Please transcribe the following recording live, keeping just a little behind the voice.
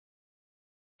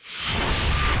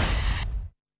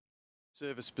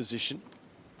service position.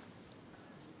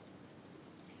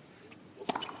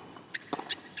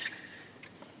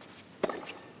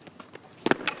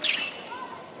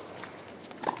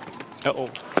 Uh-oh.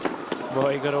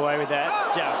 Boy, he got away with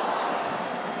that. Just.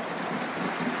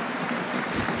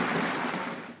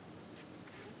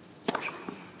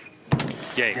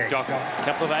 Yeah, A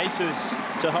couple of aces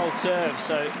to hold serve.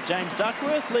 So James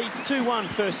Duckworth leads 2-1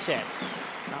 first set.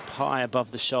 Up high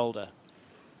above the shoulder.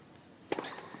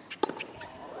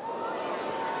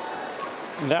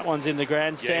 And that one's in the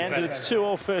grandstands, and it's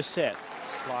 2-2 first set.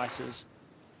 Slices.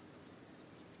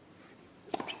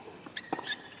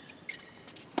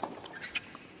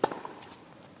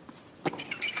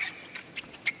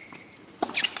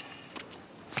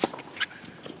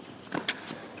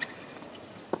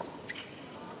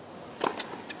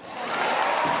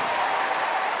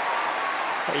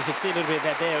 You can see a little bit of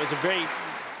that there. It was a very...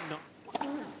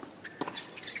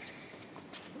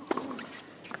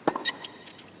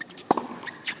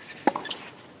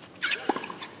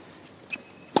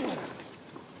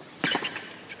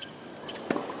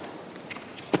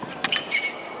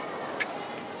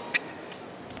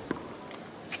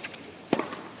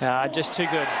 just too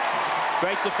good.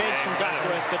 Great defence from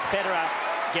Duckworth, but Federer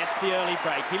gets the early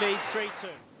break. He leads 3-2.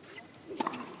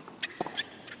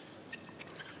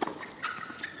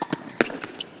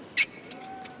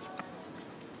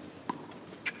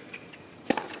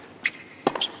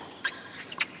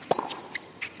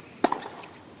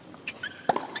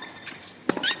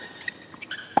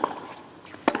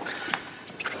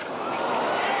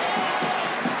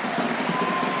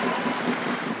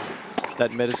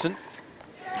 That medicine.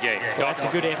 Yeah, well, that's a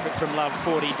good effort from Love,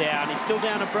 40 down. He's still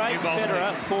down a break.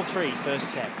 Federer, 4-3 first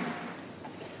set.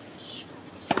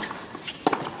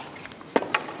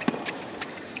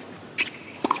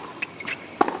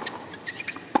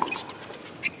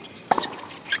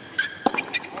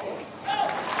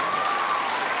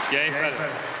 Yeah,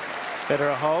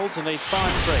 Federer holds and leads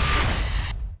 5-3.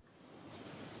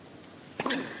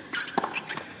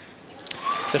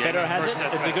 So Federer has it.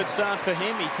 It's a good start for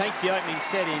him. He takes the opening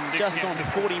set in just on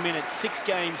 40 minutes, 6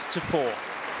 games to 4.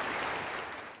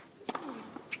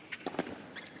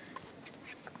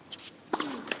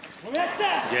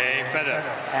 Yeah, Federer.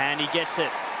 And he gets it.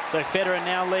 So Federer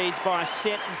now leads by a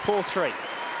set and 4-3.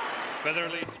 Federer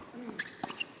leads.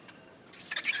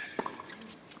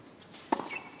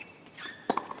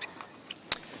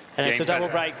 And it's a double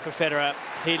break for Federer.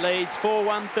 He leads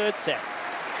 4-1 third set.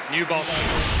 New ball.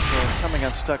 Well, coming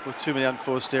unstuck with too many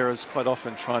unforced errors, quite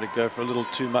often trying to go for a little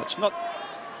too much. Not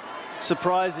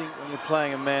surprising when you're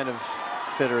playing a man of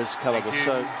Federer's caliber.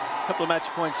 So a couple of match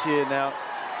points here now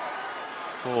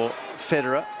for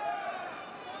Federer.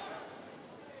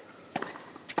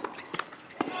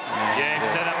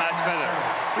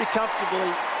 Pretty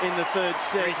comfortably in the third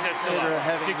set. Federer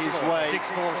having his way.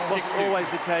 Wasn't always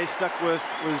the case.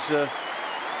 Duckworth was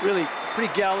really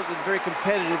pretty gallant and very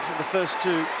competitive in the first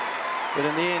two. But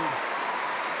in the end,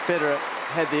 Federer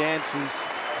had the answers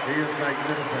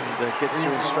and gets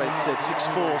through in straight set.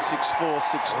 6-4, 6-4,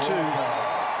 6-2.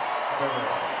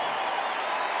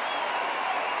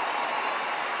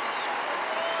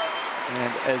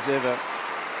 And as ever,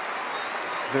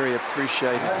 very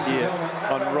appreciated here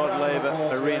on Rod Laver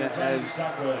Arena, as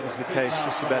is the case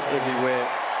just about everywhere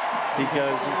he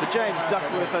goes. And for James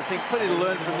Duckworth, I think plenty to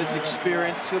learn from this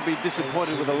experience. He'll be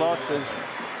disappointed with the loss, as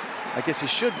I guess he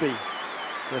should be,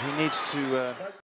 but he needs to